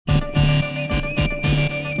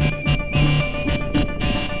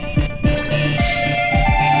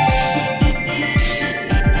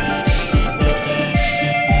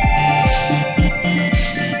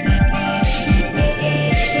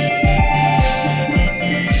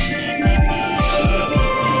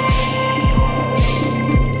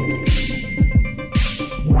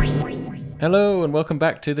Hello and welcome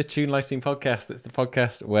back to the Tune Lighting Podcast. It's the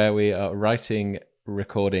podcast where we are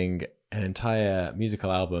recording an entire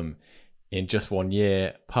musical album in just 1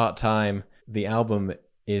 year, part-time. The album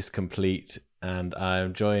is complete and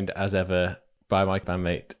I'm joined as ever by my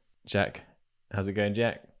bandmate, Jack. How's it going,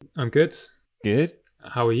 Jack? I'm good. Good?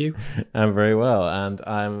 How are you? I'm very well, and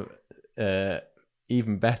I'm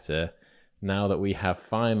even better now that we have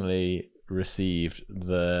finally received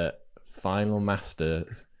the final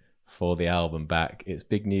masters for the album back. It's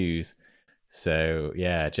big news. So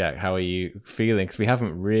yeah, Jack, how are you feeling? Because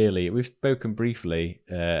we've spoken briefly.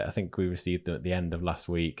 I think we received them at the end of last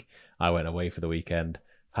week. I went away for the weekend,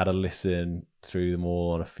 had a listen through them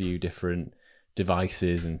all on a few different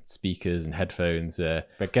devices and speakers and headphones. I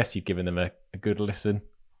guess you've given them a good listen.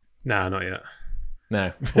 Nah, not yet.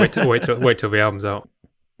 No. wait till the album's out.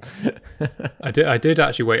 I did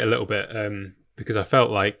actually wait a little bit because I felt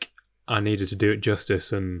like I needed to do it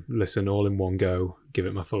justice and listen all in one go, give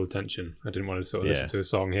it my full attention. I didn't want to sort of listen to a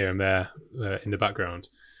song here and there in the background.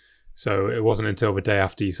 So it wasn't until the day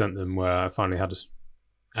after you sent them where I finally had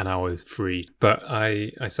an hour free. But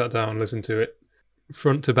I sat down and listened to it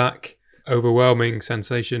front to back. Overwhelming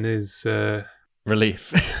sensation is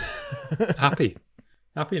relief.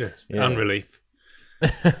 Happiness and relief.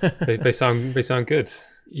 They sound good.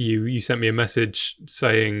 You sent me a message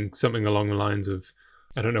saying something along the lines of,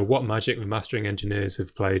 I don't know what magic the mastering engineers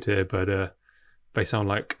have played here, but they sound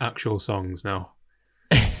like actual songs now.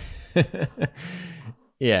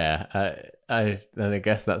 Yeah, I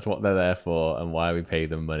guess that's what they're there for and why we pay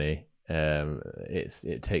them money.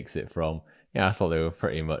 It takes it from, I thought they were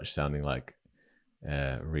pretty much sounding like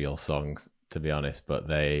real songs, to be honest, but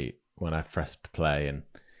when I pressed play and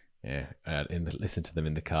listened to them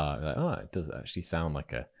in the car, like, it does actually sound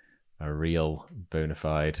like a real bona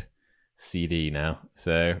fide CD now.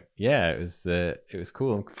 So yeah, it was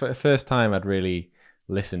cool. For the first time I'd really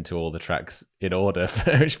listened to all the tracks in order,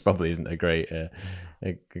 which probably isn't a great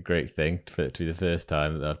thing for it to be the first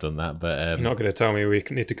time that I've done that. But you're not going to tell me we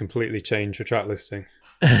need to completely change the track listing.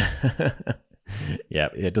 Yeah,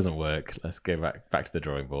 it doesn't work. Let's go back to the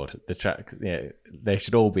drawing board. The tracks, they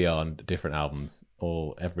should all be on different albums.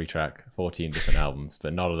 Every track, 14 different albums,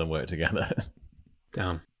 but none of them work together.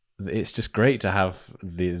 Damn. It's just great to have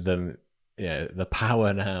the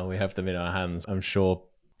power now. We have them in our hands. I'm sure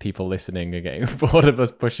people listening are getting bored of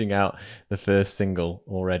us pushing out the first single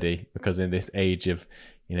already, because in this age of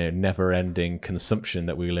never-ending consumption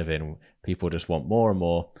that we live in, people just want more and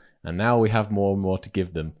more, and now we have more and more to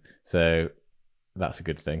give them. So that's a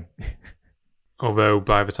good thing. Although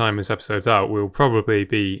by the time this episode's out, we'll probably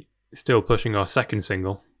be still pushing our second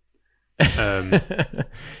single.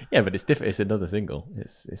 Yeah, but it's different. It's another single.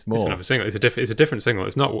 It's more. It's another single. It's a different single.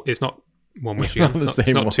 It's not One Wish Again. It's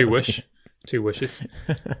not Two Wish. Two Wishes.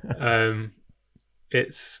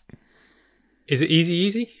 Is it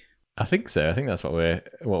Easy? I think so. I think that's what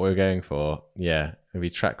we're going for. Yeah, it'll be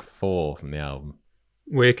track 4 from the album.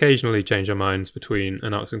 We occasionally change our minds between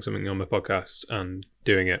announcing something on the podcast and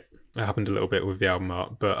doing it. It happened a little bit with the album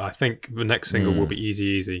art, but I think the next single will be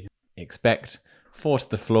Easy. Expect 4 to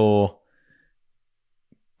the floor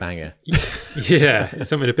banger. Yeah, it's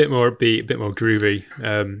something a bit more upbeat, a bit more groovy.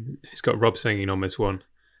 It's got Rob singing on this one,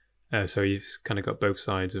 so you've kind of got both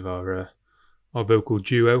sides of our vocal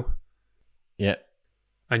duo. Yeah,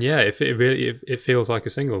 and yeah, it feels like a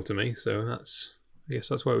single to me. So I guess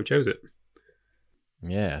that's why we chose it.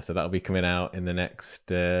 Yeah, so that'll be coming out in the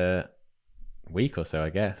next week or so, I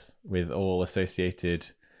guess, with all associated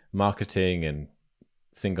marketing and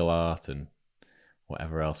single art and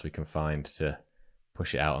whatever else we can find to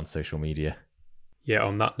push it out on social media. Yeah,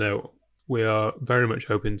 on that note, we are very much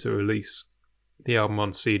hoping to release the album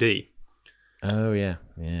on CD. Oh, yeah.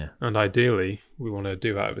 And ideally, we want to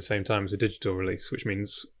do that at the same time as a digital release, which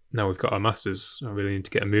means now we've got our masters, I really need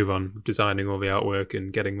to get a move on designing all the artwork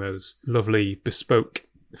and getting those lovely bespoke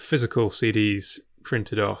physical CDs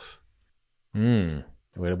printed off. We're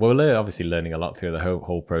obviously learning a lot through the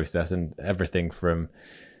whole process, and everything from,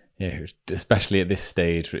 especially at this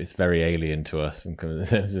stage, it's very alien to us in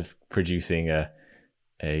terms of producing a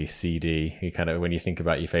CD. You kind of, when you think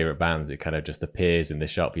about your favorite bands, it kind of just appears in the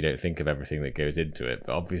shop. You don't think of everything that goes into it,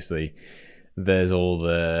 but obviously there's all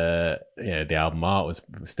the album art was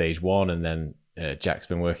stage 1, and then Jack's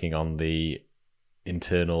been working on the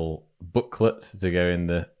internal booklet to go in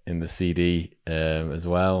the CD as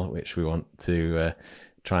well, which we want to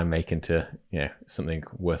try and make into something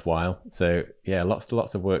worthwhile. So yeah, lots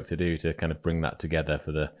of work to do to kind of bring that together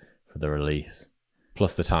for the release,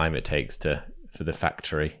 plus the time it takes for the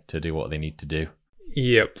factory to do what they need to do.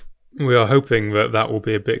 Yep, we are hoping that will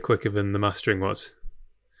be a bit quicker than the mastering was.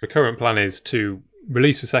 The current plan is to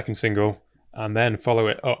release the second single and then follow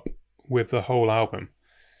it up with the whole album.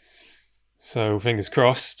 So fingers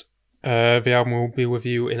crossed, the album will be with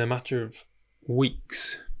you in a matter of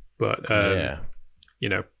weeks. But,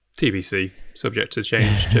 TBC, subject to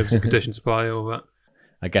change, terms and conditions apply, all that.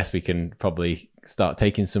 I guess we can probably start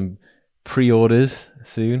taking some pre-orders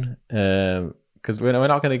soon, because we're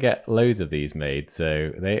not going to get loads of these made.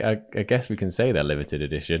 So I guess we can say they're limited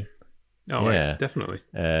edition. Oh, yeah, definitely.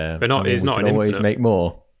 But it's not an always infinite. Make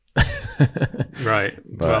more. Right.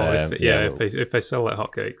 But, if they sell like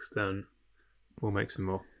hotcakes, then we'll make some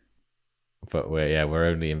more. But we're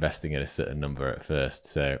only investing in a certain number at first.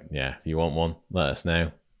 So yeah, if you want one, let us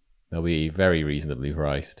know. They'll be very reasonably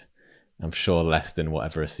priced. I'm sure less than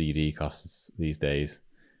whatever a CD costs these days.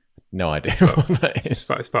 No idea what that is.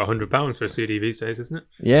 It's about £100 for a CD these days, isn't it?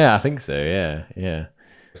 Yeah, I think so. Yeah.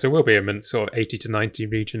 So we'll be in sort of 80 to 90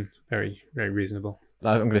 region. Very, very reasonable.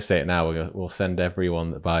 I'm going to say it now. We'll send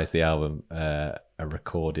everyone that buys the album a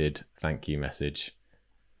recorded thank you message,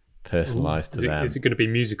 personalised to them. Is it going to be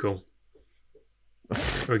musical? Or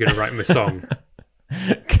are we going to write them a song?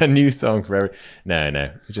 A new song for every...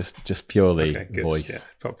 No, just purely voice.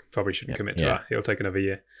 Yeah, probably shouldn't commit to that. It'll take another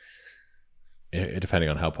year. Depending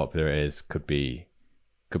on how popular it is, could be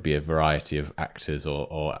a variety of actors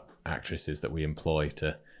or actresses that we employ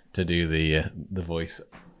to do the voice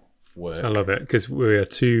work. I love it because we are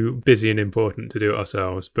too busy and important to do it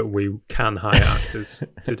ourselves, but we can hire actors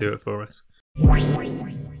to do it for us.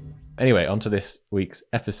 Anyway, on to this week's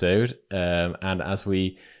episode, and as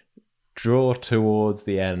we draw towards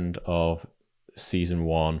the end of season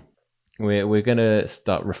 1, we're going to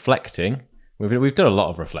start reflecting. We've done a lot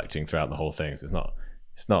of reflecting throughout the whole thing, so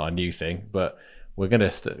it's not a new thing, but we're going to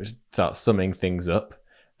start summing things up,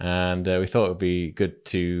 and we thought it would be good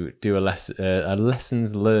to do a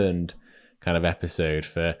lessons learned kind of episode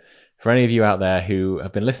for any of you out there who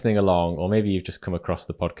have been listening along, or maybe you've just come across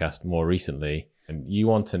the podcast more recently and you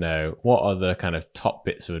want to know what are the kind of top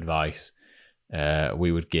bits of advice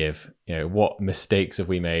we would give. What mistakes have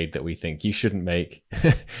we made that we think you shouldn't make,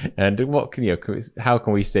 and what how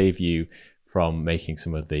can we save you from making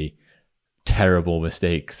some of the terrible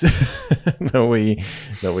mistakes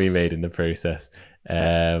that we made in the process,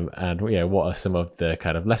 and what are some of the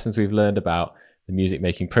kind of lessons we've learned about the music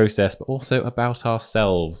making process, but also about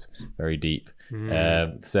ourselves, very deep.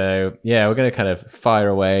 So we're going to kind of fire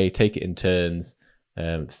away, take it in turns,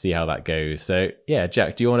 see how that goes. So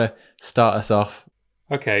Jack, do you want to start us off?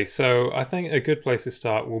 Okay, so I think a good place to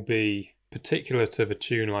start will be particular to the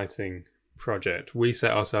tune lighting project. We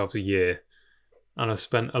set ourselves a year, and I've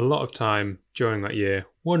spent a lot of time during that year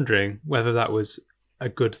wondering whether that was a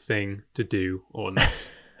good thing to do or not.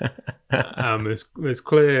 There's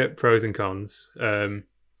clear pros and cons.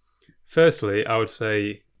 Firstly, I would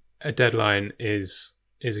say a deadline is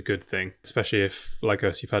a good thing, especially if, like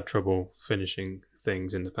us, you've had trouble finishing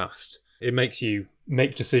things in the past. It makes you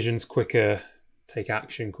make decisions quicker, take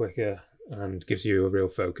action quicker, and gives you a real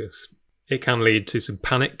focus. It can lead to some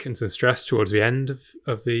panic and some stress towards the end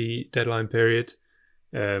of the deadline period,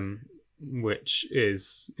 which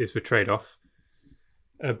is the trade-off.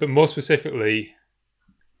 But more specifically,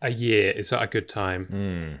 a year is at a good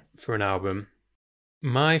time for an album.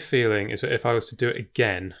 My feeling is that if I was to do it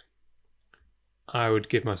again, I would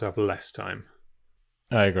give myself less time.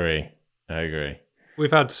 I agree.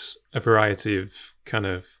 We've had a variety of kind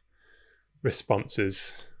of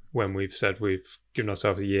responses when we've said we've given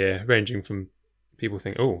ourselves a year, ranging from people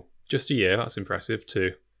think, "Oh, just a year, that's impressive,"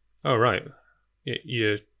 to, "Oh, right,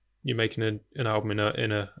 you're making an album in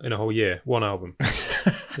a whole year, one album."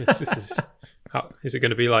 This is is it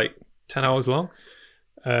going to be like 10 hours long?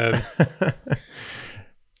 I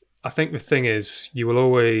think the thing is, you will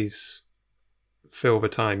always fill the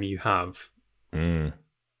time you have.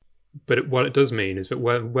 But what it does mean is that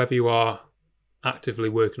whether you are actively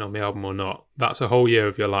working on the album or not, that's a whole year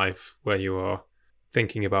of your life where you are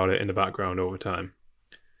thinking about it in the background all the time.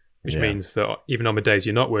 Which means that even on the days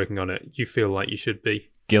you're not working on it, you feel like you should be.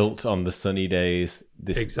 Guilt on the sunny days.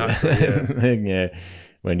 Exactly.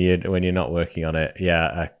 When you're not working on it.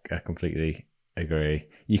 I completely agree.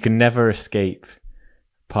 You can never escape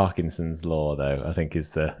Parkinson's law, though, I think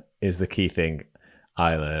is the key thing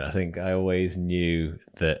I learned. I think I always knew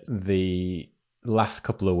that the last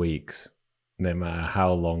couple of weeks, no matter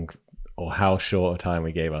how long or how short a time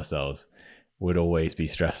we gave ourselves, would always be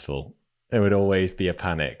stressful. It would always be a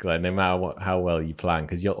panic, like no matter how well you plan,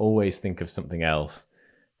 because you'll always think of something else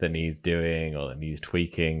that needs doing or that needs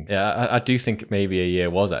tweaking. I do think maybe a year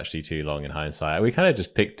was actually too long in hindsight. We kind of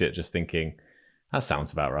just picked it just thinking, that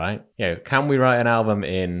sounds about right. Can we write an album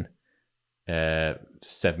in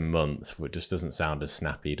 7 months, which just doesn't sound as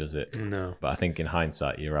snappy, does it? No. But I think in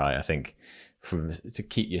hindsight, you're right. I think to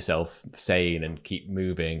keep yourself sane and keep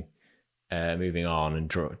moving on and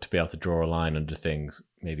to be able to draw a line under things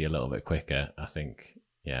maybe a little bit quicker, I think,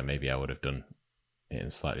 maybe I would have done it in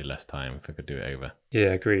slightly less time if I could do it over.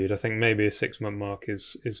 Yeah, agreed. I think maybe a 6-month mark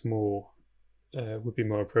is more would be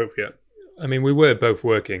more appropriate. I mean, we were both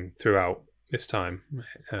working throughout this time,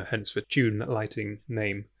 hence the tune lighting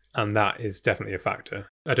name, and that is definitely a factor.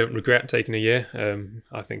 I don't regret taking a year.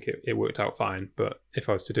 I think it worked out fine, but if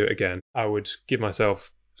I was to do it again, I would give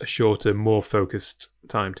myself a shorter, more focused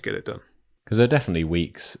time to get it done. Because there are definitely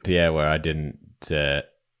weeks, where I didn't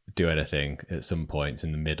do anything at some points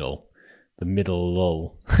in the middle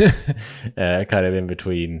lull, kind of in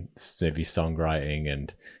between maybe songwriting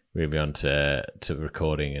and moving on to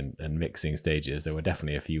recording and mixing stages. There were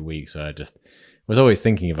definitely a few weeks where I just was always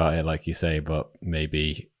thinking about it, like you say, but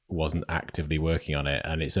maybe wasn't actively working on it.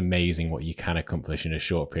 And it's amazing what you can accomplish in a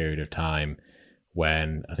short period of time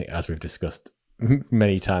when, I think, as we've discussed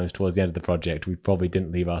many times towards the end of the project, we probably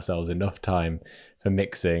didn't leave ourselves enough time for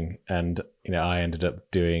mixing. And, I ended up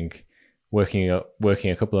working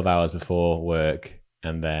a couple of hours before work,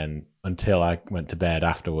 and then until I went to bed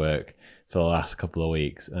after work for the last couple of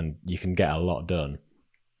weeks. And you can get a lot done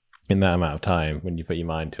in that amount of time when you put your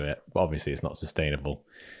mind to it. But obviously it's not sustainable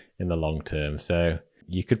in the long term. So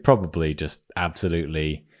you could probably just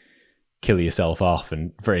absolutely kill yourself off,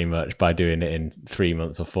 and very much by doing it in 3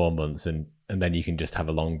 months or 4 months, and then you can just have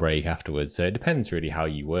a long break afterwards. So it depends really how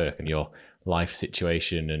you work and your life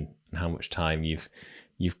situation and how much time you've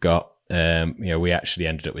got. We actually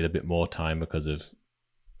ended up with a bit more time because of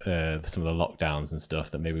some of the lockdowns and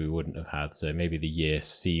stuff that maybe we wouldn't have had. So maybe the year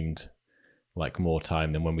seemed like more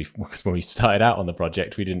time than when we started out on the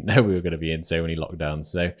project. We didn't know we were going to be in so many lockdowns.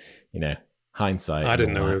 So, hindsight. I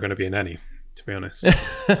didn't know we were going to be in any, to be honest.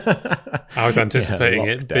 I was anticipating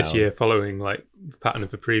it this year following like the pattern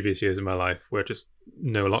of the previous years of my life where just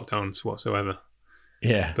no lockdowns whatsoever.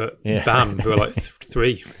 Yeah. But bam, we were like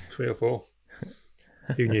three or four.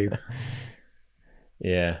 Who knew?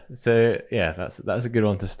 Yeah. So that's a good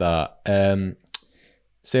one to start.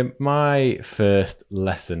 So my first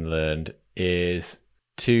lesson learned is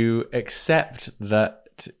to accept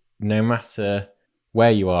that no matter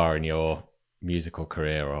where you are in your musical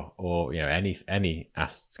career or any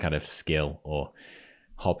kind of skill or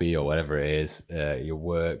hobby or whatever it is, your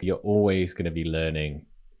work, you're always going to be learning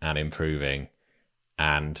and improving,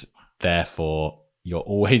 and therefore you're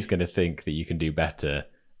always going to think that you can do better,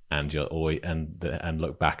 and you're always and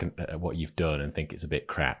look back at what you've done and think it's a bit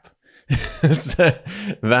crap. So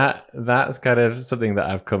that's kind of something that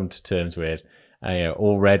I've come to terms with.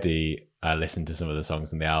 Already I listen to some of the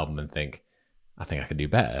songs in the album and think, I think I can do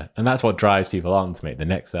better, and that's what drives people on to make the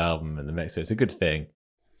next album and the next. So it's a good thing,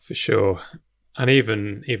 for sure. And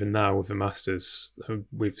even now with the masters,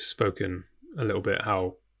 we've spoken a little bit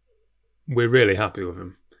how we're really happy with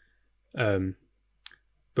them.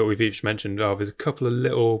 But we've each mentioned, there's a couple of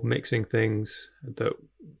little mixing things that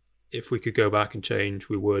if we could go back and change,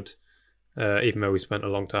 we would. Even though we spent a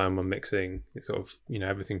long time on mixing, it sort of,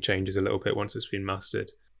 everything changes a little bit once it's been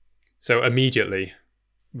mastered. So immediately,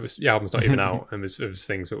 the album's not even out, and there's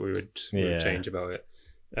things that we would change about it.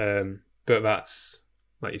 But that's,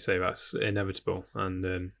 like you say, that's inevitable,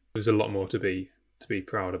 and there's a lot more to be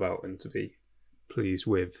proud about and to be pleased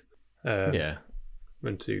with.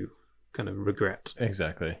 Than to kind of regret.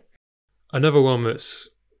 Exactly. Another one that's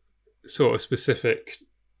sort of specific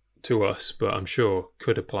to us, but I'm sure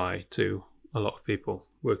could apply to a lot of people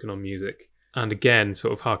working on music. And again,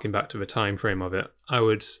 sort of harking back to the time frame of it, I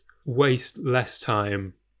would waste less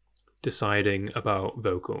time deciding about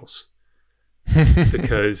vocals.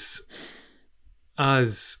 Because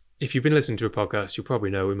if you've been listening to a podcast, you'll probably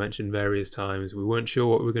know we mentioned various times we weren't sure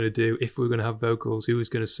what we were going to do, if we were going to have vocals, who was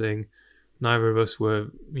going to sing. Neither of us were,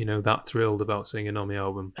 that thrilled about singing on the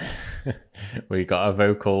album. We got a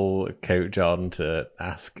vocal coach on to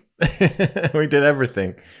ask. We did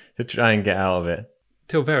everything to try and get out of it.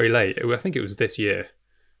 Till very late. I think it was this year.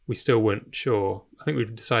 We still weren't sure. I think we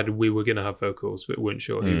decided we were going to have vocals, but weren't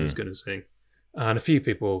sure who was going to sing. And a few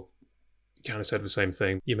people kind of said the same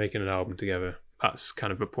thing. You're making an album together. That's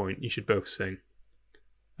kind of a point. You should both sing.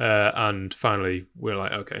 And finally, we're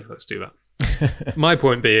like, okay, let's do that. My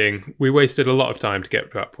point being, we wasted a lot of time to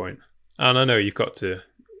get to that point, and I know you've got to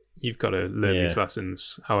learn these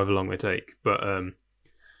lessons, however long they take. But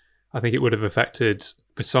I think it would have affected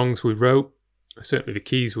the songs we wrote, certainly the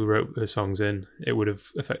keys we wrote the songs in. It would have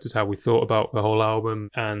affected how we thought about the whole album,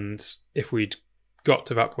 and if we'd got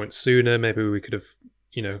to that point sooner, maybe we could have,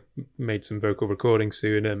 made some vocal recordings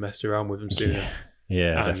sooner, messed around with them sooner.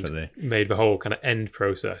 Yeah, and definitely. made the whole kind of end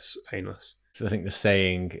process painless. So I think the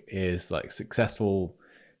saying is like successful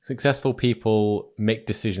people make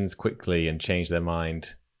decisions quickly and change their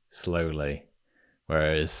mind slowly,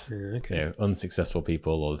 whereas unsuccessful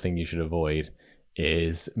people, or the thing you should avoid,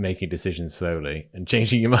 is making decisions slowly and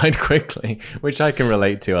changing your mind quickly, which I can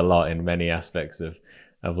relate to a lot in many aspects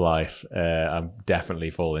of life. I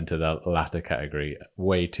definitely fall into the latter category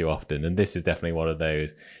way too often, and this is definitely one of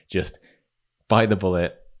those. Just bite the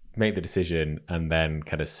bullet, make the decision, and then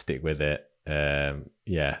kind of stick with it.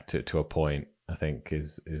 To a point, I think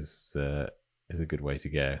is a good way to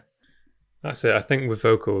go. That's it. I think with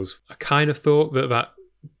vocals, I kind of thought that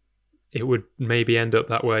it would maybe end up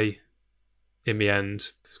that way in the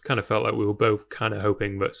end. Kind of felt like we were both kind of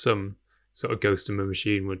hoping that some sort of ghost in the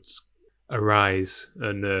machine would arise,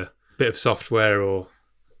 and a bit of software, or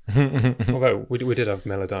although we did have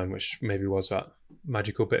Melodyne, which maybe was that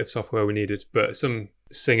magical bit of software we needed, but some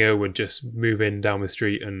singer would just move in down the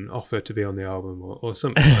street and offer to be on the album, or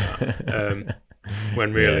something like that.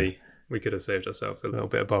 When really we could have saved ourselves a little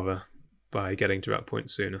bit of bother by getting to that point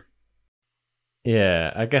sooner.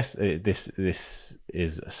 Yeah, I guess this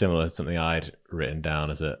is similar to something I'd written down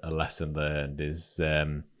as a lesson learned, is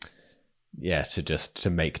to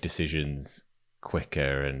make decisions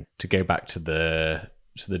quicker, and to go back to the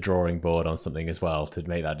drawing board on something as well, to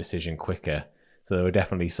make that decision quicker. So there were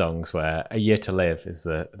definitely songs where A Year to Live is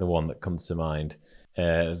the one that comes to mind.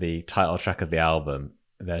 The title track of the album,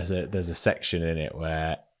 there's a section in it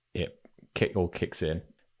where it all kicks in,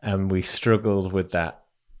 and we struggled with that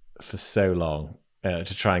for so long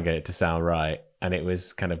to try and get it to sound right, and it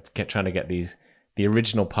was kind of trying to get the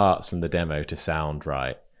original parts from the demo to sound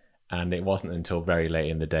right, and it wasn't until very late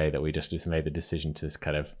in the day that we just made the decision to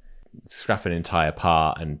kind of scrap an entire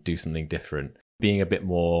part and do something different, being a bit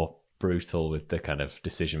more brutal with the kind of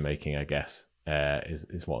decision making, I guess,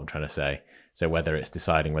 is what I'm trying to say. So whether it's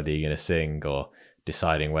deciding whether you're going to sing, or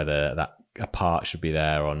deciding whether that a part should be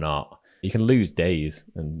there or not, you can lose days,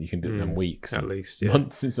 and you can do them weeks, at least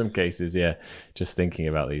months in some cases. Yeah, just thinking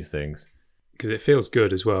about these things, because it feels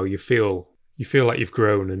good as well. You feel like you've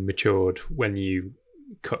grown and matured when you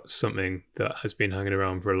cut something that has been hanging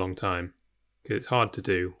around for a long time. Because it's hard to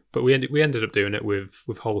do, but we ended up doing it with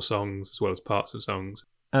whole songs as well as parts of songs.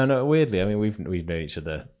 And weirdly, I mean, we've known each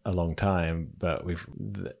other a long time, but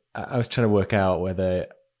I was trying to work out whether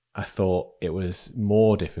I thought it was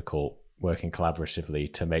more difficult working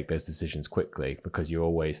collaboratively to make those decisions quickly, because you're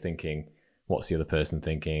always thinking, what's the other person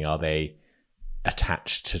thinking? Are they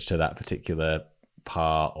attached to that particular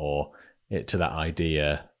part, or to that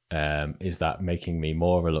idea? Is that making me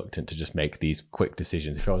more reluctant to just make these quick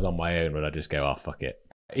decisions? If I was on my own, would I just go, oh, fuck it?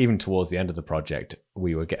 Even towards the end of the project,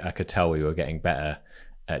 I could tell we were getting better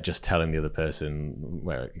at just telling the other person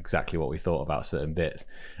exactly what we thought about certain bits.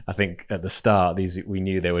 I think at the start, we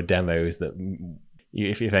knew there were demos that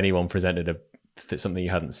if anyone presented something you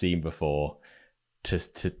hadn't seen before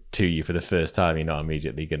to you for the first time, you're not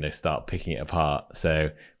immediately going to start picking it apart.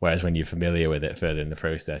 So whereas when you're familiar with it further in the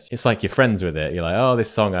process, it's like you're friends with it. You're like, oh,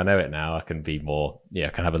 this song, I know it now. I can be more, I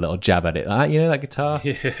can have a little jab at it. Like, that guitar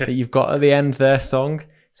that you've got at the end there song,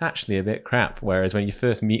 it's actually a bit crap. Whereas when you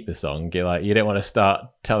first meet the song, you're like, you don't want to start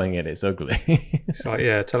telling it it's ugly. It's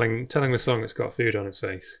like, telling the song it's got food on its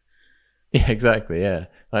face. Yeah, exactly. Yeah,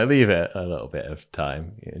 like leave it a little bit of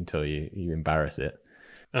time until you embarrass it.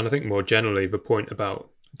 And I think more generally, the point about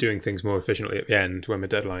doing things more efficiently at the end when the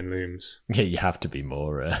deadline looms. Yeah, you have to be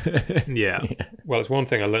more. Yeah. Well, it's one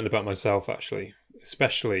thing I learned about myself, actually,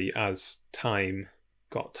 especially as time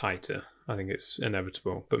got tighter. I think it's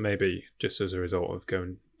inevitable, but maybe just as a result of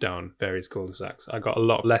going down various cul-de-sacs, I got a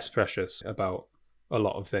lot less precious about a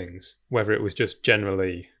lot of things, whether it was just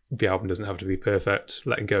generally the album doesn't have to be perfect,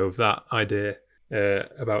 letting go of that idea,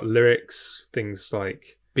 about lyrics, things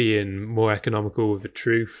like being more economical with the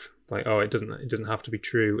truth, like, it doesn't have to be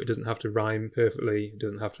true, it doesn't have to rhyme perfectly, it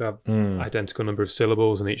doesn't have to have identical number of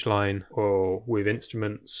syllables in each line. Or with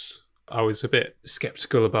instruments, I was a bit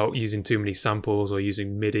skeptical about using too many samples or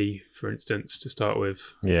using MIDI, for instance, to start with.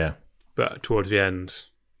 Yeah. But towards the end,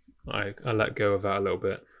 I let go of that a little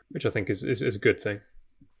bit, which I think is a good thing.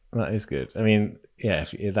 That is good. I mean, yeah,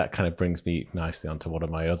 if that kind of brings me nicely onto one of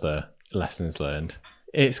my other lessons learned.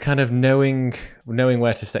 It's kind of knowing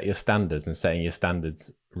where to set your standards and setting your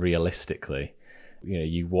standards realistically.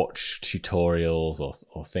 You watch tutorials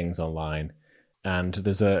or things online, and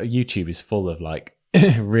YouTube is full of like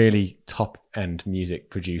really top end music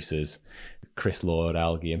producers, Chris Lord,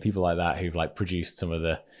 Algie, and people like that who've like produced some of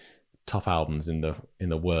the top albums in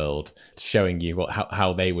the world, showing you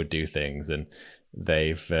how they would do things. And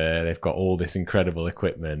they've got all this incredible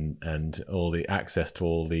equipment and all the access to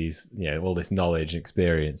all these, all this knowledge and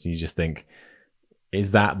experience. And you just think,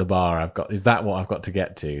 is that the bar I've got? Is that what I've got to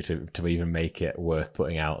get to even make it worth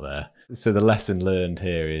putting out there? So the lesson learned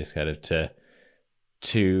here is kind of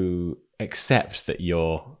to accept that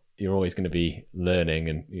you're always going to be learning,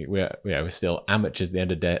 and we're still amateurs at the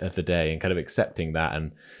end of the day, and kind of accepting that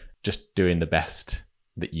and just doing the best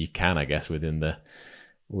that you can, I guess, within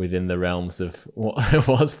the realms of what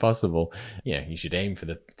was possible. You should aim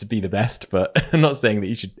to be the best, but I'm not saying that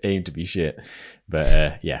you should aim to be shit,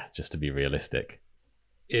 but just to be realistic.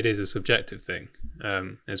 It is a subjective thing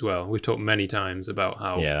as well. We've talked many times about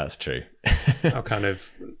how that's true. how kind of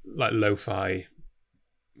like lo-fi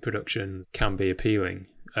production can be appealing,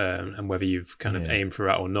 and whether you've kind of aimed for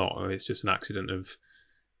that or not, or it's just an accident of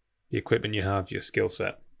the equipment you have, your skill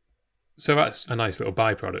set. So that's a nice little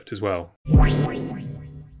byproduct as well.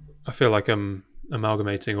 I feel like I'm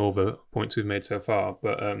amalgamating all the points we've made so far,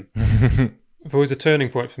 but there was a turning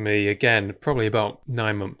point for me, again, probably about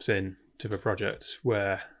 9 months in to the project,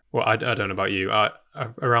 where, well, I don't know about you,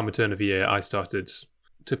 around the turn of the year, I started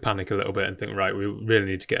to panic a little bit and think, right, we really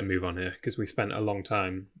need to get a move on here, because we spent a long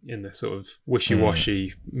time in the sort of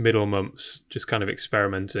wishy-washy middle months just kind of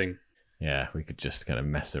experimenting. Yeah, we could just kind of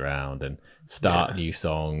mess around and start new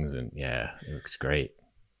songs, and it looks great.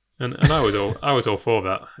 And I was all for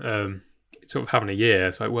that. Sort of having a year,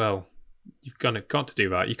 it's like, well, you've got to do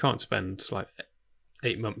that. You can't spend like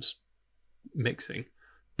 8 months mixing.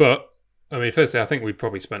 But I mean, firstly, I think we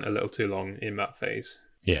probably spent a little too long in that phase.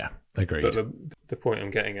 Yeah, agreed. But the point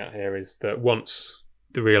I'm getting at here is that once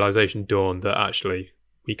the realization dawned that actually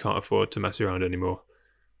we can't afford to mess around anymore,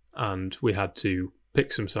 and we had to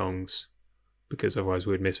pick some songs, because otherwise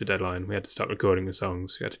we'd miss the deadline. We had to start recording the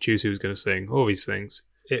songs. We had to choose who was going to sing, all these things.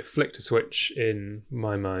 It flicked a switch in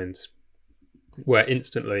my mind where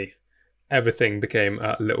instantly everything became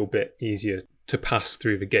a little bit easier to pass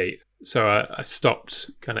through the gate. So I stopped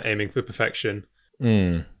kind of aiming for perfection.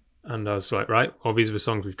 And I was like, right, well, these are the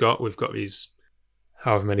songs we've got. We've got these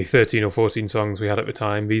however many 13 or 14 songs we had at the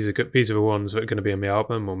time. These are the ones that are going to be on the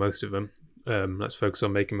album, or most of them. Let's focus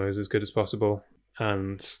on making those as good as possible.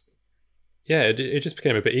 And yeah, it just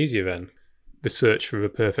became a bit easier then. The search for the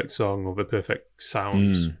perfect song or the perfect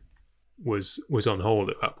sound was on hold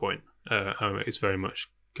at that point. It's very much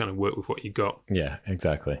kind of work with what you got. Yeah,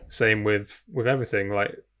 exactly. Same with everything.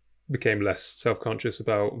 Like, became less self-conscious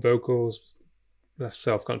about vocals, less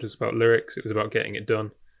self-conscious about lyrics. It was about getting it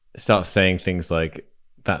done. Start saying things like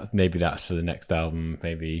that. Maybe that's for the next album.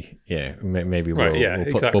 Maybe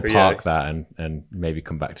we'll park that and maybe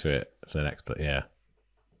come back to it for the next. But yeah.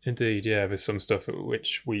 Indeed, yeah. There's some stuff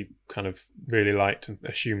which we kind of really liked and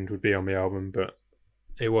assumed would be on the album, but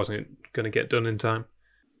it wasn't going to get done in time.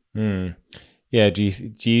 Yeah. Do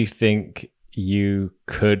you think you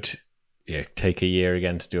could take a year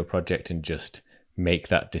again to do a project and just make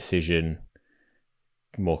that decision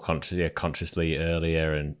more consciously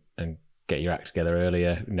earlier and get your act together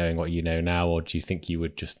earlier, knowing what you know now? Or do you think you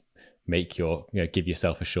would just make give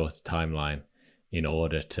yourself a shorter timeline in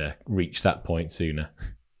order to reach that point sooner?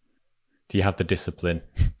 Do you have the discipline?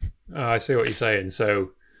 I see what you're saying.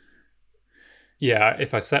 So, yeah,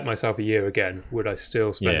 if I set myself a year again, would I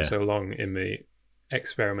still spend so long in the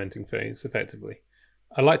experimenting phase, effectively?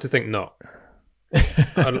 I like to think not.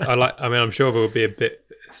 I'm sure there would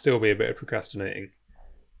still be a bit of procrastinating.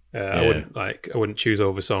 I wouldn't choose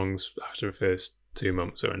all the songs after the first 2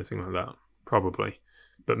 months or anything like that, probably.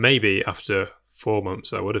 But maybe after 4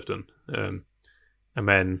 months I would have done. And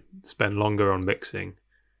then spend longer on mixing.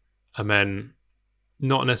 And then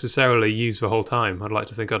not necessarily use the whole time. I'd like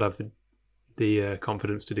to think I'd have the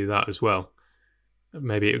confidence to do that as well.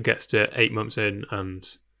 Maybe it gets to 8 months in and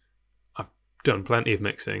I've done plenty of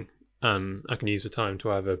mixing, and I can use the time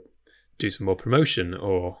to either do some more promotion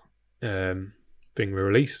or bring the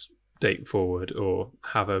release date forward, or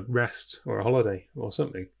have a rest or a holiday or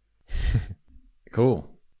something. Cool.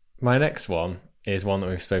 My next one is one that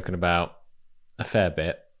we've spoken about a fair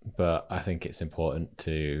bit, but I think it's important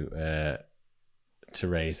to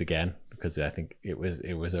raise again, because I think it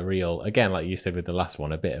was a real, again, like you said with the last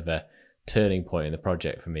one, a bit of a turning point in the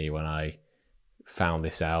project for me when I found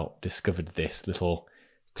this out, discovered this little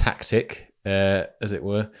tactic, as it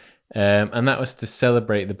were, and that was to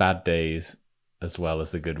celebrate the bad days as well as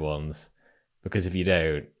the good ones, because if you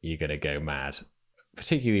don't, you're gonna go mad.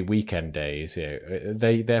 Particularly weekend days,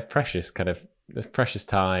 they're precious, precious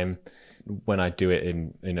time. When I do it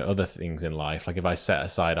in other things in life, like if I set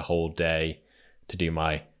aside a whole day to do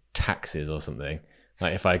my taxes or something,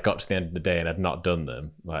 like if I got to the end of the day and had not done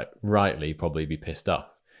them, like rightly probably be pissed off.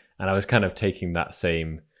 And I was kind of taking that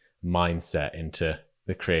same mindset into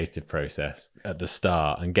the creative process at the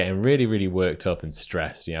start and getting really, really worked up and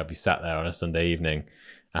stressed. I'd be sat there on a Sunday evening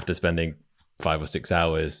after spending 5 or 6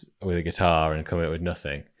 hours with a guitar and coming up with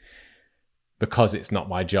nothing. Because it's not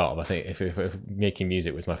my job. I think if making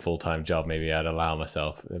music was my full-time job, maybe I'd allow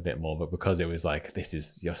myself a bit more. But because it was like, this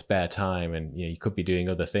is your spare time and you could be doing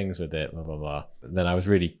other things with it, blah, blah, blah. Then I was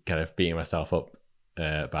really kind of beating myself up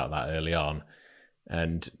about that early on.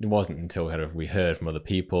 And it wasn't until kind of we heard from other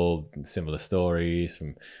people, similar stories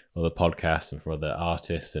from other podcasts and from other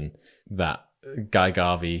artists, and that Guy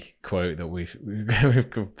Garvey quote that we've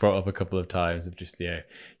brought up a couple of times of just,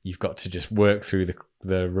 you've got to just work through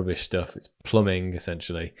the rubbish stuff. It's plumbing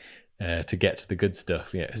essentially to get to the good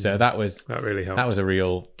stuff. So that really helped. That was a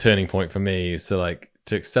real turning point for me. So like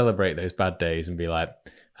to celebrate those bad days and be like,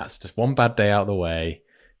 that's just one bad day out of the way.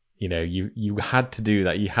 You had to do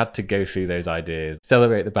that. You had to go through those ideas,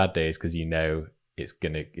 celebrate the bad days, because it's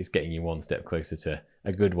getting you one step closer to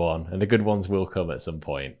a good one, and the good ones will come at some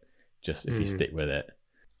point. Just if you stick with it.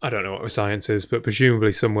 I don't know what the science is, but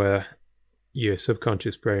presumably somewhere your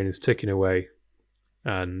subconscious brain is ticking away,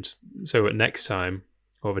 and so at next time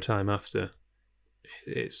or the time after,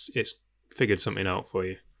 it's figured something out for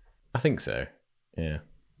you. I think so. Yeah.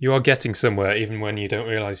 You are getting somewhere, even when you don't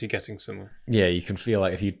realize you're getting somewhere. Yeah, you can feel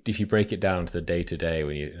like if you break it down to the day to day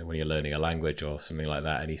when you're learning a language or something like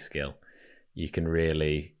that, any skill, you can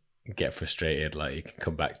really get frustrated. Like you can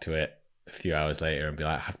come back to it a few hours later and be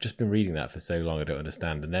like, I've just been reading that for so long, I don't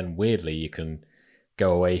understand. And then weirdly, you can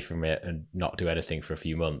go away from it and not do anything for a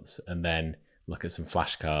few months, and then look at some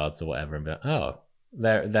flashcards or whatever and be like, oh,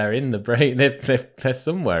 they're in the brain. They're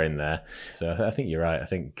somewhere in there. So I think you're right. I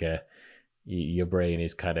think your brain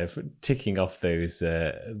is kind of ticking off those,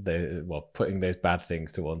 putting those bad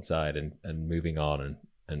things to one side and moving on,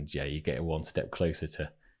 and you get one step closer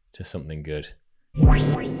to something good.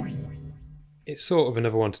 It's sort of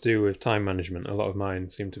another one to do with time management. A lot of mine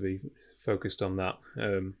seem to be focused on that.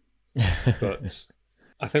 But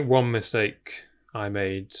I think one mistake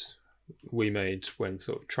we made when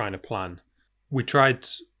sort of trying to plan, we tried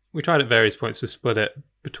at various points to split it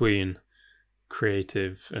between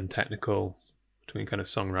creative and technical, between kind of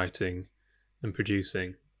songwriting and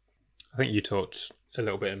producing. I think you talked a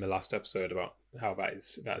little bit in the last episode about how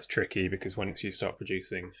that's tricky, because once you start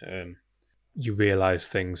producing, you realize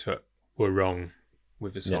things that were wrong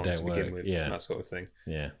with the song to begin with, and that sort of thing.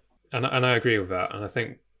 Yeah. And I agree with that. And I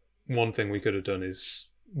think one thing we could have done is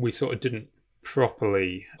we sort of didn't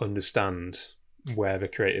properly understand where the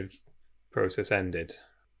creative process ended,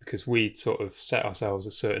 because we'd sort of set ourselves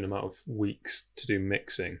a certain amount of weeks to do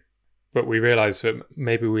mixing. But we realised that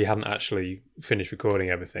maybe we hadn't actually finished recording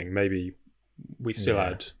everything. Maybe we still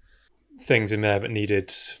had things in there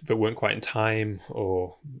that weren't quite in time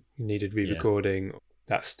or needed re-recording.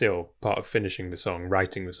 That's still part of finishing the song,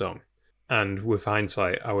 writing the song. And with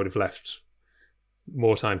hindsight, I would have left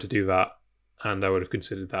more time to do that, and I would have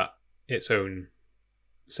considered that its own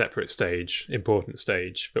separate stage, important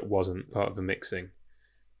stage, that wasn't part of the mixing.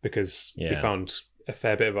 Because we found a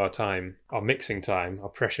fair bit of our time, our mixing time, our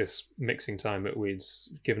precious mixing time that we'd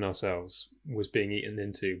given ourselves, was being eaten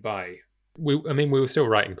into by... we were still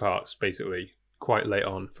writing parts, basically, quite late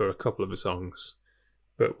on for a couple of the songs.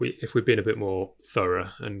 But if we'd been a bit more thorough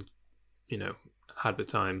and, had the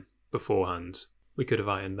time beforehand, we could have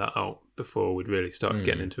ironed that out before we'd really started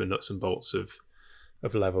getting into the nuts and bolts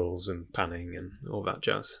of levels and panning and all that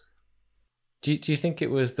jazz. Do you think it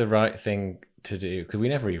was the right thing to do? Because we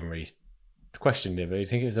never even really questioned it, but do you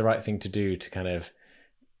think it was the right thing to do to kind of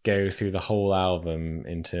go through the whole album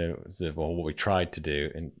into what we tried to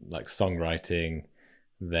do in like songwriting,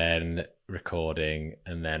 then recording,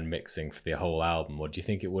 and then mixing for the whole album? Or do you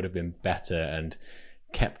think it would have been better and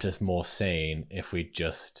kept us more sane if we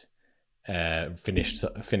just finished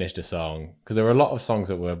a song? Because there were a lot of songs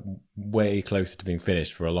that were way closer to being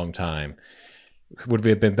finished for a long time. Would we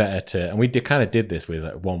have been better to, and we kind of did this with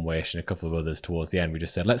like One Wish and a couple of others towards the end, we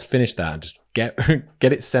just said, let's finish that and just get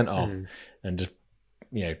it sent off and just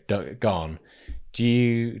gone. Do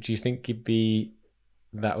you think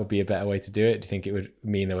that would be a better way to do it? Do you think it would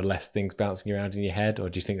mean there were less things bouncing around in your head, or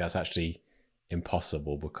do you think that's actually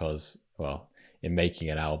impossible because, well, in making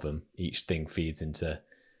an album, each thing feeds into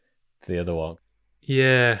the other one?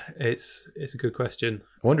 Yeah, it's a good question.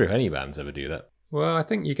 I wonder if any bands ever do that. Well, I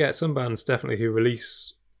think you get some bands definitely who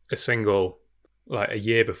release a single like a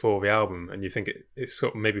year before the album, and you think it's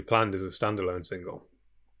sort of maybe planned as a standalone single.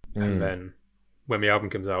 And then when the album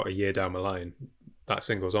comes out a year down the line, that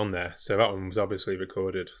single's on there. So that one was obviously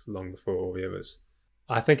recorded long before all the others.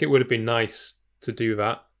 I think it would have been nice to do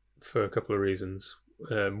that for a couple of reasons.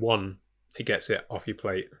 One, it gets it off your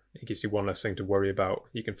plate. It gives you one less thing to worry about.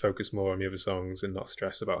 You can focus more on the other songs and not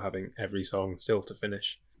stress about having every song still to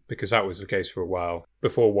finish. Because that was the case for a while.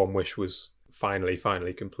 Before One Wish was finally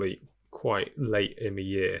complete, quite late in the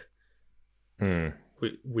year,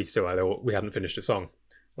 we still hadn't finished a song.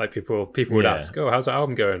 Like people would ask, "Oh, how's that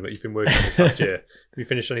album going that you've been working on this past year? Have you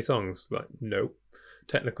finished any songs?" Like, no,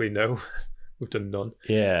 technically no, we've done none.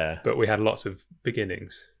 Yeah, but we had lots of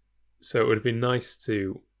beginnings, so it would have been nice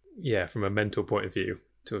to, from a mental point of view,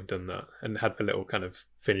 to have done that and had the little kind of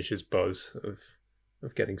finisher's buzz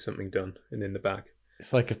of getting something done and in the bag.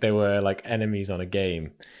 It's like if they were like enemies on a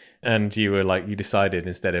game, and you decided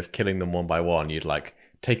instead of killing them one by one, you'd like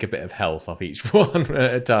take a bit of health off each one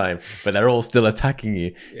at a time, but they're all still attacking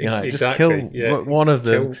you. You're like, just kill one of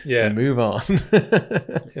them and move on.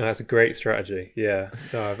 That's a great strategy. Yeah,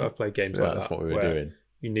 no, I've played games like that. That's what we were doing.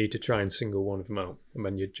 You need to try and single one of them out, and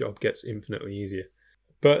then your job gets infinitely easier.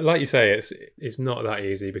 But like you say, it's not that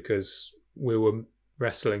easy, because we were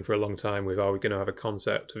wrestling for a long time with, are we going to have a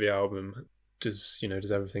concept of the album? Does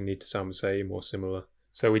everything need to sound the same or similar?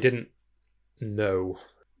 So we didn't know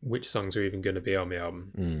which songs are even going to be on the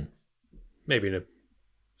album. Maybe in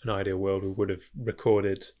an ideal world, we would have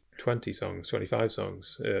recorded 20 songs, 25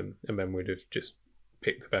 songs, and then we'd have just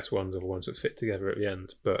picked the best ones or the ones that fit together at the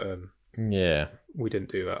end. But we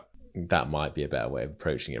didn't do that. That might be a better way of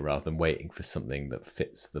approaching it, rather than waiting for something that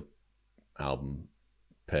fits the album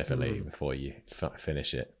perfectly before you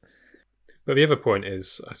finish it. But the other point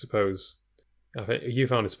is, I suppose, I think you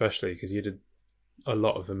found, especially because you did a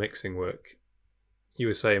lot of the mixing work, you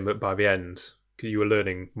were saying that by the end, because you were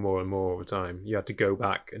learning more and more all the time, you had to go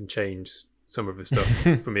back and change some of the stuff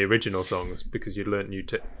from the original songs because you'd learnt new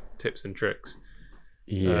tips and tricks.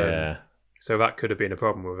 Yeah. So that could have been a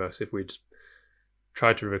problem with us if we'd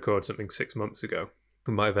tried to record something 6 months ago.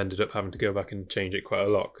 We might have ended up having to go back and change it quite a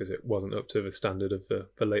lot because it wasn't up to the standard of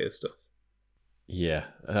the later stuff. Yeah,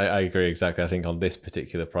 I agree exactly. I think on this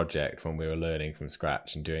particular project, when we were learning from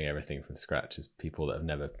scratch and doing everything from scratch as people that have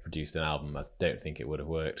never produced an album, I don't think it would have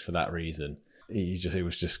worked for that reason. It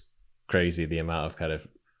was just crazy the amount of kind of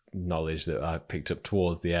knowledge that I picked up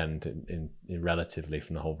towards the end in relatively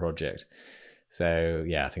from the whole project. So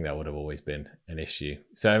yeah, I think that would have always been an issue.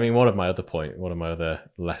 So I mean, one of my other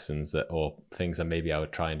lessons or things that maybe I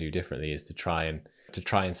would try and do differently is to try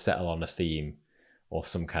and settle on a theme or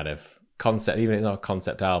some kind of concept, even if it's not a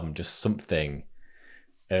concept album, just something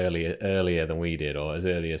earlier than we did, or as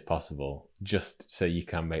early as possible, just so you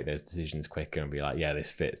can make those decisions quicker and be like, yeah,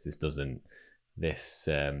 this fits, this doesn't, this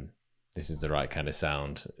is the right kind of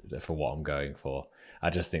sound for what I'm going for.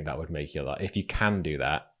 I just think that would make you, like, if you can do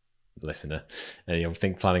that, listener, and you're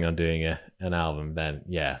planning on doing an album, then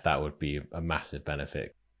yeah, that would be a massive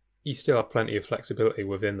benefit. You still have plenty of flexibility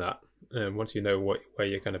within that. Once you know where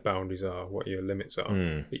your kind of boundaries are, what your limits are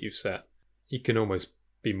that you've set, you can almost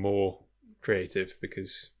be more creative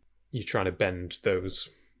because you're trying to bend those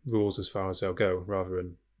rules as far as they'll go, rather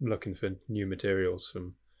than looking for new materials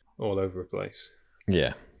from all over the place.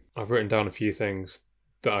 Yeah. I've written down a few things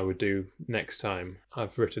that I would do next time.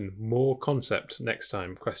 I've written more concept next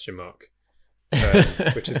time, ? Which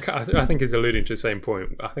is, I think, is alluding to the same point.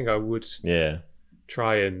 I think I would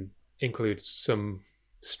try and include some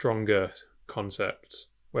stronger concept,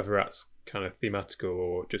 whether that's kind of thematical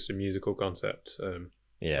or just a musical concept.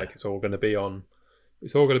 Like it's all going to be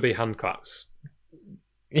hand claps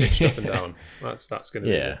pitched up and down. That's going to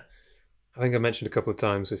be it. I think I mentioned a couple of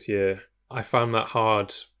times this year, I found that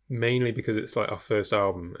hard, mainly because it's like our first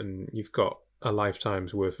album and you've got a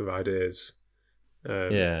lifetime's worth of ideas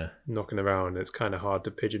knocking around. It's kind of hard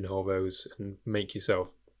to pigeonhole those and make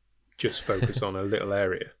yourself just focus on a little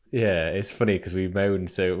area. Yeah, it's funny because we moaned.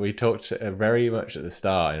 So we talked very much at the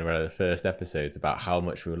start in one of the first episodes about how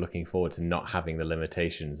much we were looking forward to not having the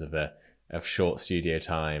limitations of short studio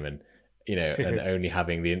time and and only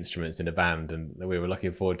having the instruments in a band, and we were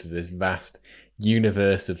looking forward to this vast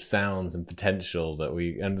universe of sounds and potential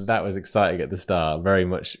and that was exciting at the start. Very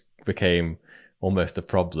much became almost a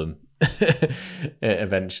problem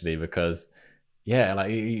eventually because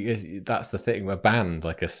that's the thing. A band,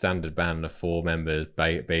 like a standard band of 4 members,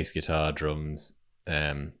 bass guitar, drums,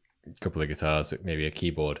 a couple of guitars, maybe a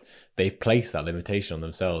keyboard, they've placed that limitation on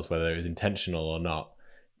themselves, whether it was intentional or not,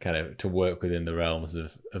 kind of to work within the realms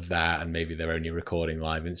of that, and maybe they're only recording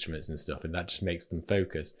live instruments and stuff, and that just makes them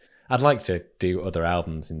focus. I'd like to do other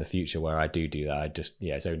albums in the future where I do that. I just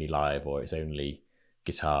it's only live, or it's only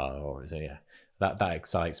guitar, or that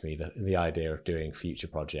excites me, the idea of doing future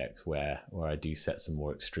projects where I do set some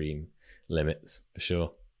more extreme limits, for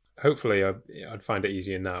sure. Hopefully I'd find it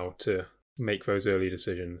easier now to make those early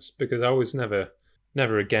decisions, because I was never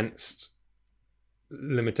never against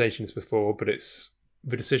limitations before, but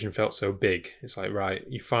the decision felt so big. It's like, right,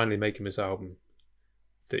 you're finally making this album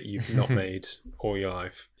that you've not made all your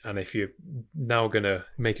life, and if you're now gonna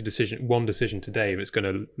make one decision today that's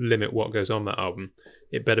gonna limit what goes on that album,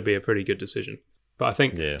 it better be a pretty good decision. But I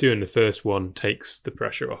think doing the first one takes the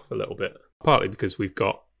pressure off a little bit, partly because we've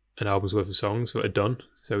got an album's worth of songs that are done,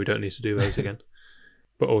 so we don't need to do those again.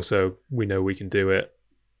 But also, we know we can do it.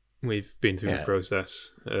 We've been through the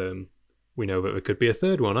process. We know that there could be a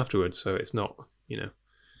third one afterwards, so it's not,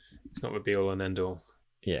 it's not the be all and end all.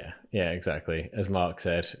 Yeah, exactly. As Mark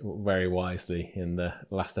said very wisely in the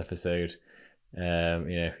last episode,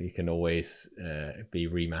 you can always be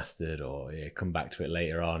remastered or come back to it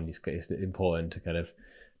later on. It's important to kind of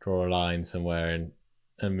draw a line somewhere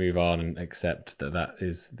and move on and accept that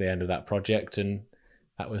is the end of that project, and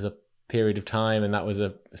that was a period of time, and that was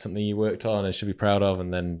something you worked on and should be proud of.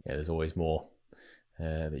 And then there's always more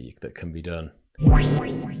that can be done.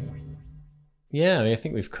 Yeah, I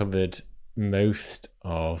think we've covered most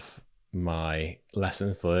of my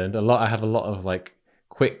lessons learned. I have a lot of like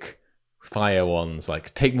quick fire ones,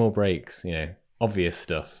 like take more breaks, obvious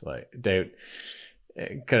stuff, like don't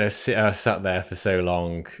kind of sat there for so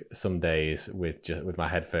long some days with my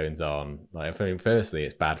headphones on. Like, I mean, firstly,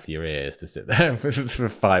 it's bad for your ears to sit there for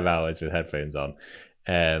 5 hours with headphones on,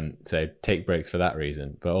 so take breaks for that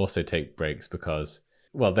reason, but also take breaks because,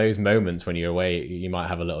 well, those moments when you're away, you might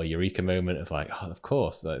have a little eureka moment of like, oh, of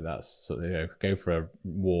course, like that's sort of, go for a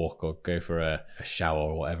walk or go for a shower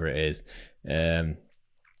or whatever it is, and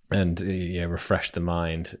refresh the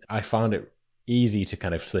mind. I found it easy to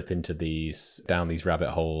kind of slip down these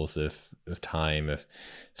rabbit holes of time of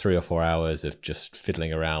 3 or 4 hours of just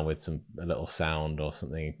fiddling around with a little sound or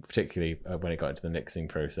something, particularly when it got into the mixing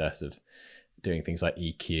process of doing things like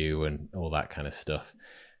EQ and all that kind of stuff.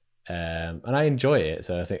 And I enjoy it,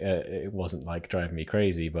 so I think it wasn't like driving me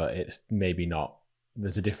crazy, but it's maybe not.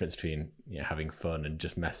 There's a difference between having fun and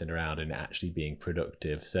just messing around and actually being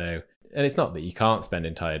productive. So, and it's not that you can't spend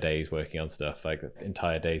entire days working on stuff. Like,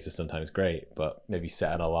 entire days are sometimes great, but maybe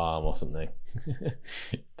set an alarm or something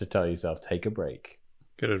to tell yourself, take a break.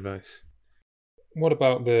 Good advice. What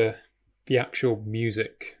about the actual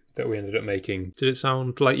music that we ended up making? Did it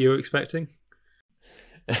sound like you were expecting?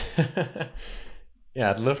 Yeah,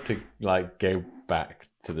 I'd love to like go back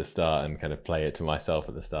to the start and kind of play it to myself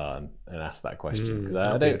at the start and ask that question, because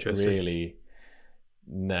I don't really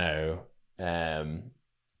know.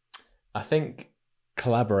 I think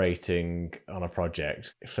collaborating on a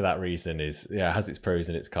project for that reason has its pros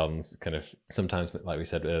and its cons. Kind of sometimes, like we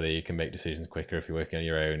said earlier, you can make decisions quicker if you're working on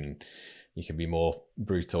your own, and you can be more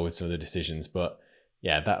brutal with some of the decisions. But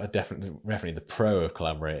yeah, that would definitely the pro of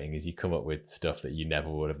collaborating is you come up with stuff that you never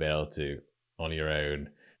would have been able to on your own.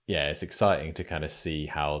 Yeah, it's exciting to kind of see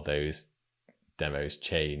how those demos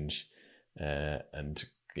change and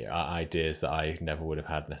ideas that I never would have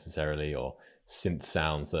had necessarily, or synth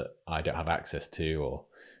sounds that I don't have access to or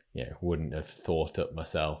wouldn't have thought up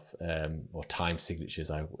myself, or time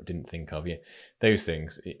signatures I didn't think of. Those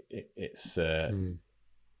things, that's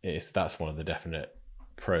one of the definite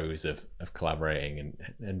pros of collaborating,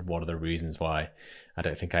 and one of the reasons why I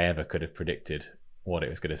don't think I ever could have predicted what it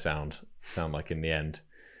was going to sound like in the end.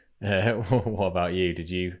 What about you?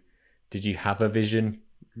 Did you have a vision,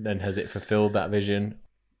 and has it fulfilled that vision?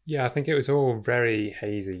 Yeah, I think it was all very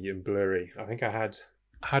hazy and blurry. I think I had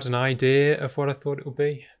an idea of what I thought it would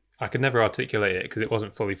be. I could never articulate it because it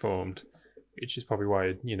wasn't fully formed, which is probably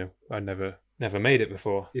why I never made it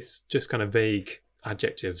before. It's just kind of vague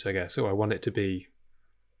adjectives, I guess. So I want it to be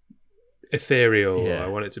ethereal. Yeah. I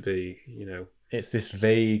want it to be, It's this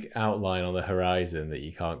vague outline on the horizon that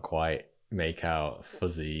you can't quite make out,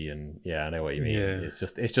 fuzzy, and I know what you mean. Yeah. It's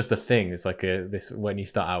just a thing. It's like when you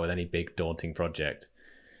start out with any big daunting project,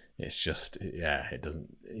 it's just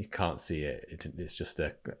you can't see it. It's just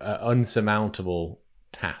a unsurmountable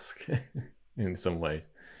task in some ways.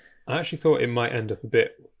 I actually thought it might end up a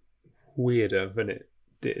bit weirder than it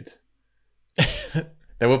did.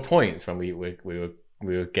 There were points when we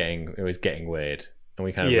were getting weird, and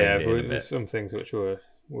we kind of but there's some things which were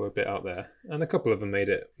a bit out there, and a couple of them made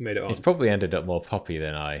it on. It's probably ended up more poppy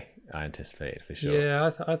than I anticipated, for sure.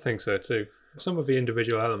 Yeah, I think so too. Some of the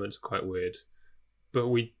individual elements are quite weird, but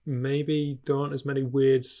we maybe don't want as many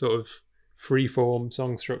weird sort of free-form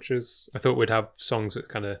song structures. I thought we'd have songs that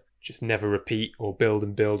kind of just never repeat or build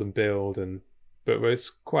and build and build, but there's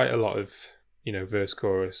quite a lot of verse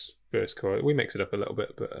chorus. We mix it up a little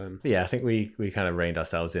bit, but I think we kind of reined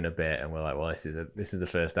ourselves in a bit, and we're like, well, this is the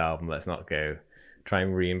first album. Let's not go try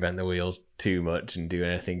and reinvent the wheel too much and do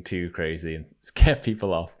anything too crazy and scare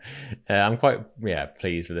people off. I'm quite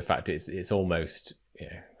pleased with the fact it's almost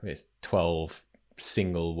it's 12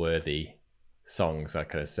 single worthy songs. I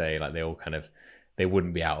kind of say like they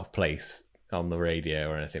wouldn't be out of place on the radio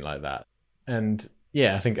or anything like that. And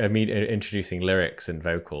I think introducing lyrics and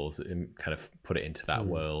vocals and kind of put it into that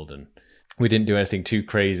world, and we didn't do anything too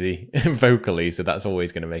crazy vocally, so that's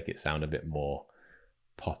always going to make it sound a bit more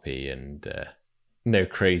poppy, and no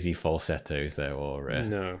crazy falsettos though,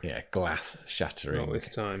 or glass shattering not this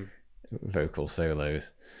time vocal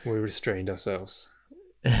solos. We restrained ourselves.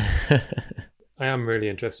 I am really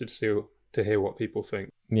interested to hear what people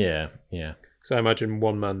think. Yeah. So I imagine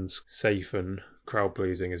one man's safe and crowd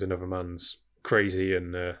pleasing is another man's crazy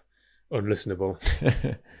and unlistenable.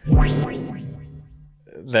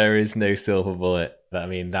 There is no silver bullet. I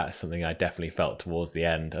mean, that's something I definitely felt towards the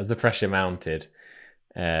end. As the pressure mounted,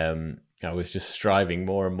 I was just striving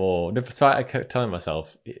more and more. So I kept telling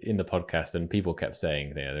myself in the podcast, and people kept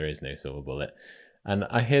saying, there is no silver bullet. And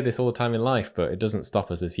I hear this all the time in life, but it doesn't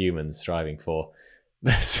stop us as humans striving for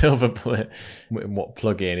the silver bullet. What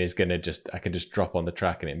plugin is going to I can just drop on the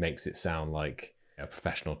track and it makes it sound like a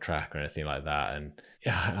professional track or anything like that. And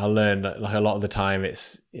I learned that like a lot of the time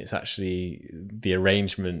it's actually the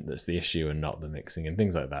arrangement that's the issue and not the mixing and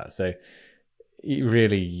things like that. So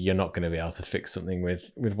you're not going to be able to fix something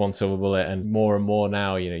with one silver bullet. And more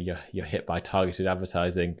now, you're hit by targeted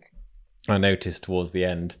advertising. I noticed towards the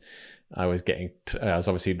end I was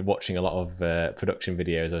obviously watching a lot of production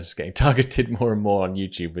videos. I was just getting targeted more and more on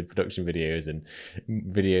YouTube with production videos and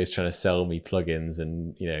videos trying to sell me plugins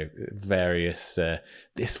and, various,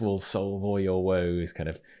 this will solve all your woes kind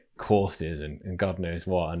of courses and God knows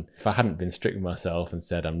what. And if I hadn't been strict with myself and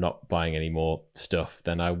said I'm not buying any more stuff,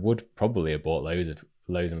 then I would probably have bought loads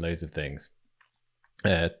and loads of things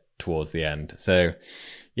towards the end. So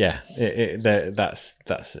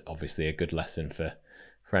that's obviously a good lesson for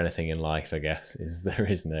anything in life, I guess, is there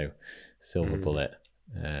is no silver bullet,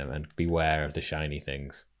 and beware of the shiny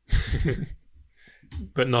things.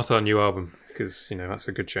 But not our new album, because that's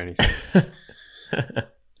a good shiny thing.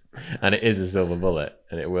 And it is a silver bullet,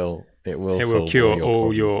 and it will cure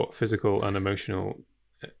all your physical and emotional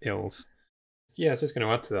ills. I was just going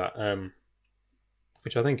to add to that,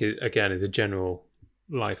 which I think is a general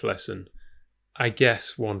life lesson. I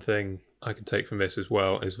guess one thing I can take from this as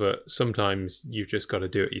well is that sometimes you've just got to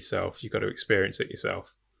do it yourself. You've got to experience it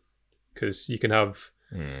yourself, because you can have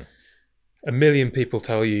a million people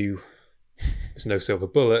tell you there's no silver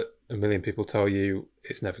bullet, a million people tell you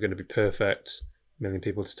it's never going to be perfect, a million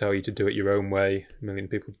people to tell you to do it your own way, a million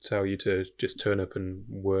people to tell you to just turn up and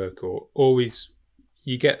work, or always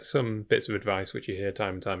you get some bits of advice which you hear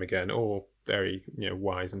time and time again, all very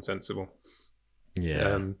wise and sensible.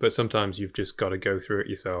 But sometimes you've just got to go through it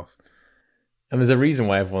yourself. And there's a reason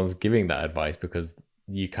why everyone's giving that advice, because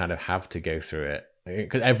you kind of have to go through it,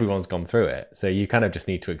 because everyone's gone through it. So you kind of just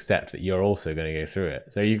need to accept that you're also going to go through it.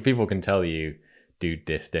 So people can tell you, do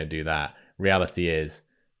this, don't do that. Reality is,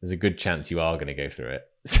 there's a good chance you are going to go through it.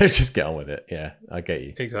 So just get on with it. Yeah, I get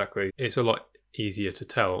you. Exactly. It's a lot easier to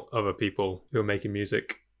tell other people who are making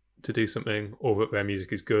music to do something, or that their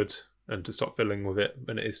music is good and to stop fiddling with it,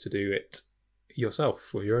 than it is to do it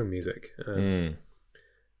yourself with your own music.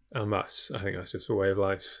 And I think that's just a way of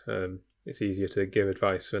life. It's easier to give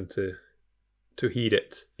advice than to heed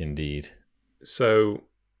it. Indeed. So,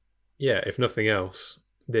 if nothing else,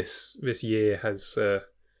 this year has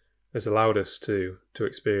allowed us to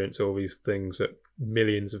experience all these things that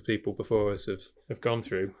millions of people before us have gone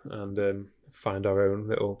through, and find our own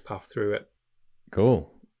little path through it.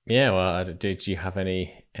 Cool. Yeah. Well, did you have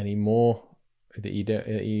any more that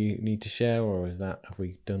you need to share, or have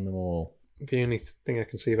we done them all? The only thing I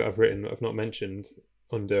can see that I've written that I've not mentioned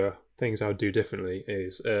under things I would do differently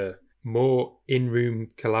is more in-room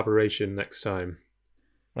collaboration next time.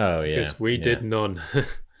 Oh, yeah. Because we did none,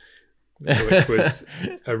 which was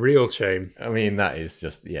a real shame. I mean, that is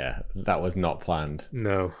just, that was not planned.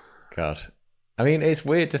 No. God. I mean, it's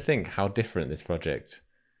weird to think how different this project...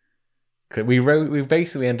 We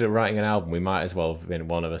basically ended up writing an album. We might as well have been,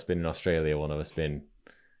 one of us been in Australia, one of us been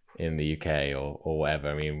in the UK or whatever.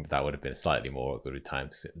 I mean, that would have been slightly more awkward with time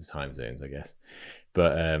zones, I guess.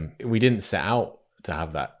 But we didn't set out to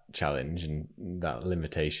have that challenge and that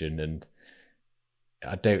limitation, and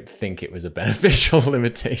I don't think it was a beneficial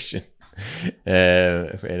limitation by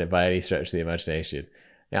any stretch of the imagination.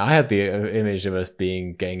 Now, I had the image of us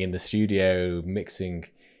getting in the studio, mixing,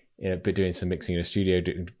 doing some mixing in the studio,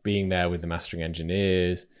 being there with the mastering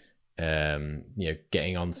engineers,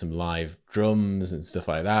 getting on some live drums and stuff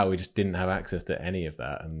like that. We just didn't have access to any of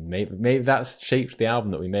that, and maybe that's shaped the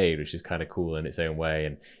album that we made, which is kind of cool in its own way,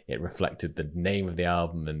 and it reflected the name of the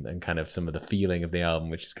album and kind of some of the feeling of the album,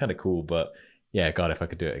 which is kind of cool. But yeah, God, if I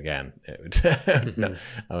could do it again, it would. No,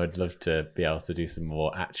 I would love to be able to do some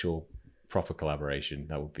more actual proper collaboration.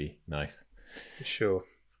 That would be nice. For sure.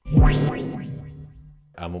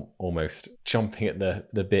 I'm almost chomping at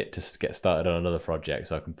the bit to get started on another project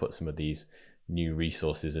so I can put some of these new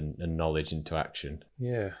resources and knowledge into action.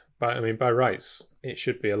 Yeah, by rights, it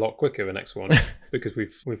should be a lot quicker the next one because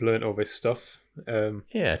we've learned all this stuff.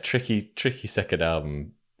 Yeah, tricky second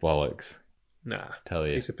album bollocks. Nah, tell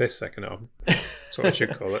you, piece of piss second album. That's what I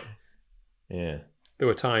should call it. Yeah, there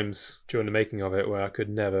were times during the making of it where I could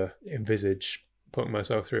never envisage putting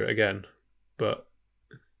myself through it again, but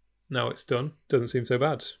now it's done. Doesn't seem so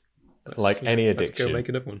bad. Like any addiction. Let's go make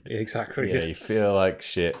another one. Exactly. Yeah, you feel like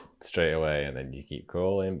shit straight away, and then you keep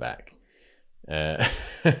crawling back.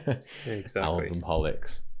 Exactly.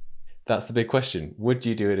 Albumholics. That's the big question. Would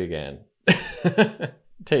you do it again?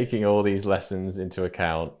 Taking all these lessons into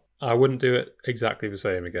account. I wouldn't do it exactly the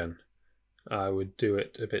same again. I would do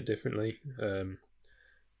it a bit differently.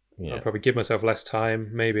 I'd probably give myself less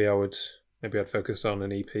time. Maybe I'd focus on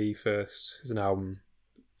an EP first as an album.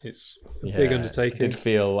 It's a big undertaking. I did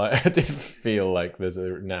feel like there's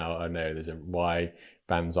why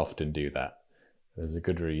bands often do that. There's a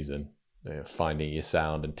good reason. Finding your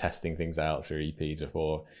sound and testing things out through EPs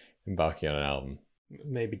before embarking on an album.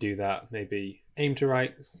 Maybe do that. Maybe aim to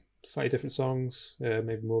write slightly different songs.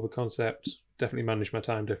 Maybe more of a concept. Definitely manage my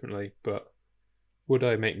time differently. But would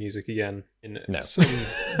I make music again in some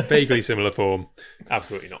vaguely similar form?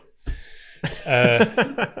 Absolutely not.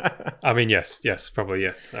 I mean, yes, probably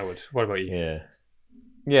yes, I would. What about you?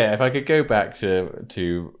 Yeah. If I could go back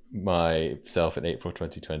to myself in April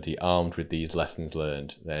 2020, armed with these lessons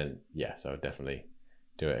learned, then yes, I would definitely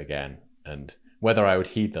do it again. And whether I would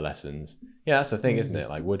heed the lessons, that's the thing, isn't it?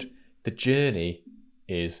 Like, the journey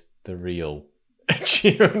is the real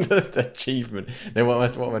achievement. No,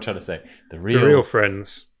 what am I trying to say? The real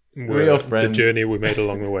friends. The journey we made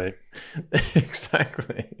along the way.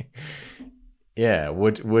 Exactly. Yeah,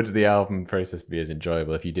 would the album process be as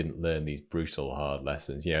enjoyable if you didn't learn these brutal, hard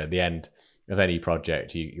lessons? At the end of any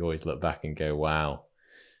project, you always look back and go, wow,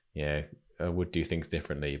 I would do things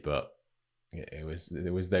differently, but it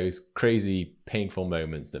was those crazy, painful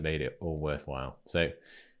moments that made it all worthwhile. So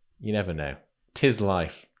you never know. 'Tis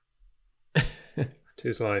life.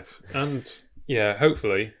 'Tis life. And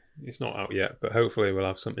hopefully, it's not out yet, but hopefully we'll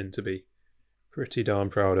have something to be pretty darn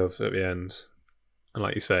proud of at the end. And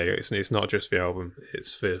like you say, it's not just the album;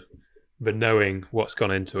 it's the knowing what's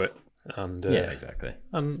gone into it, and exactly,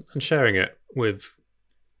 and sharing it with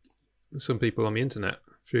some people on the internet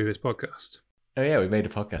through this podcast. Oh yeah, we made a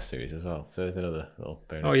podcast series as well, so there's another little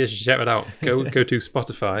bonus. Oh yes, you should check that out. Go to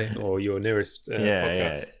Spotify or your nearest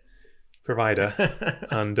podcast provider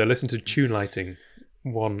and listen to Tune Lighting.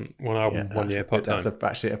 One album, 1 year part time. That's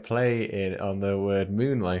actually a play on the word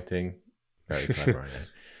moonlighting. Very clever,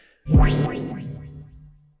 I know.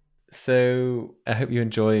 So I hope you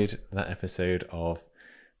enjoyed that episode of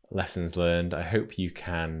Lessons Learned. I hope you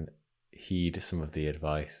can heed some of the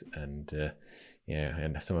advice and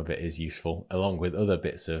some of it is useful, along with other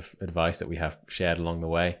bits of advice that we have shared along the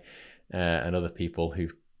way, and other people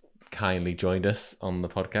who've kindly joined us on the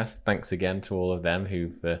podcast. Thanks again to all of them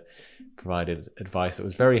who've provided advice that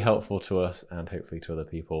was very helpful to us and hopefully to other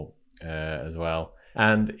people as well.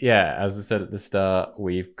 And as I said at the start,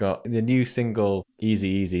 we've got the new single, Easy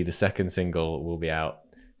Easy. The second single will be out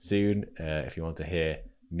soon. If you want to hear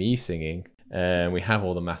me singing, we have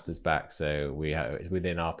all the masters back, so it's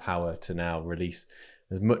within our power to now release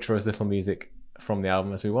as much or as little music from the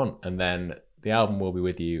album as we want. And then the album will be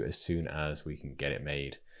with you as soon as we can get it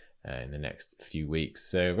made in the next few weeks.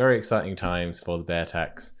 So very exciting times for the Bear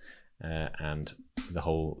Tax and the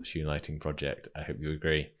whole Tune Lighting project. I hope you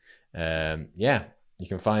agree. You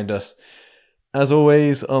can find us, as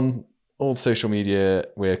always, on all social media.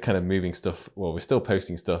 We're kind of moving stuff. Well, we're still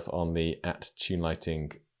posting stuff on the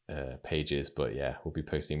 @TuneLighting pages, but we'll be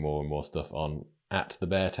posting more and more stuff on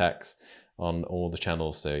 @TheBearTax on all the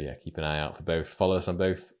channels. So keep an eye out for both. Follow us on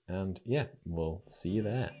both, and we'll see you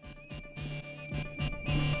there.